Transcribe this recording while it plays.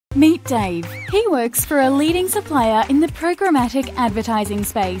Meet Dave. He works for a leading supplier in the programmatic advertising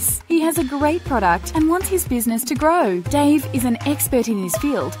space. He has a great product and wants his business to grow. Dave is an expert in his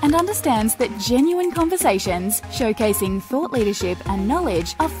field and understands that genuine conversations, showcasing thought leadership and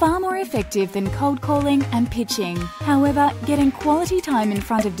knowledge, are far more effective than cold calling and pitching. However, getting quality time in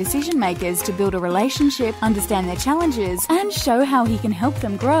front of decision makers to build a relationship, understand their challenges, and show how he can help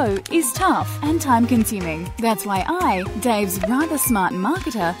them grow is tough and time consuming. That's why I, Dave's rather smart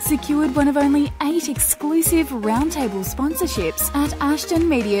marketer, secured one of only 8 exclusive roundtable sponsorships at Ashton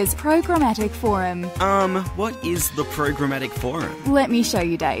Media's Programmatic Forum. What is the Programmatic Forum? Let me show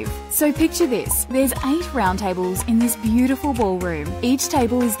you, Dave. So picture this. There's 8 roundtables in this beautiful ballroom. Each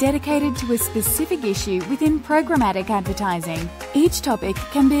table is dedicated to a specific issue within programmatic advertising. Each topic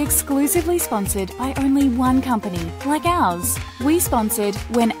can be exclusively sponsored by only one company, like ours. We sponsored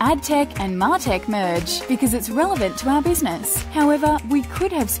when AdTech and MarTech merge because it's relevant to our business. However, we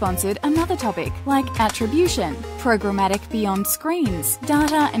could have sponsored another topic like attribution, programmatic beyond screens,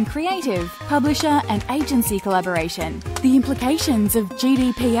 data and creative, publisher and agency collaboration, the implications of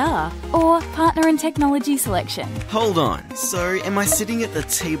GDPR, or partner and technology selection. Hold on, so am I sitting at the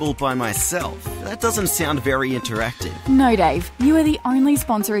table by myself? That doesn't sound very interactive. No, Dave, you are the only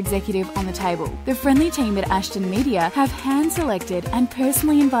sponsor executive on the table. The friendly team at Ashton Media have hand-selected and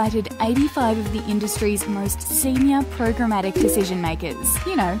personally invited 85 of the industry's most senior programmatic decision makers.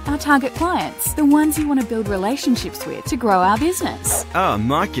 You know, our target clients, the ones you want to build relationships with to grow our business.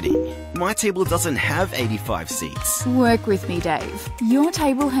 Marketing. My table doesn't have 85 seats. Work with me, Dave. Your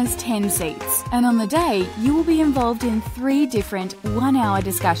table has 10 seats, and on the day, you will be involved in 3 different 1-hour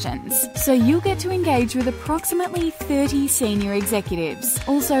discussions. So you'll get to engage with approximately 30 senior executives.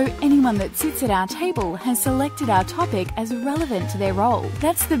 Also, anyone that sits at our table has selected our topic as relevant to their role.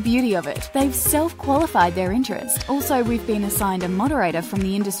 That's the beauty of it. They've self-qualified their interest. Also, we've been assigned a moderator from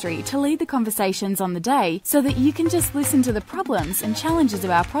the industry to lead the conversations on the day so that you can just listen to the problems and challenges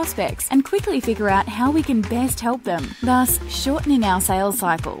of our prospects and quickly figure out how we can best help them, thus shortening our sales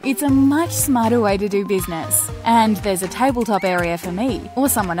cycle. It's a much smarter way to do business. And there's a tabletop area for me, or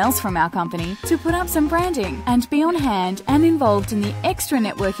someone else from our company, to put up some branding and be on hand and involved in the extra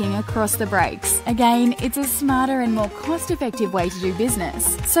networking across the breaks. Again, it's a smarter and more cost-effective way to do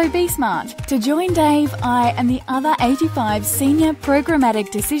business. So be smart. To join Dave, I, and the other 85 senior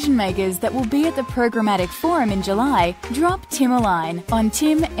programmatic decision makers that will be at the Programmatic Forum in July, drop Tim a line on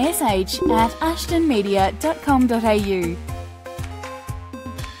timsh@ashtonmedia.com.au.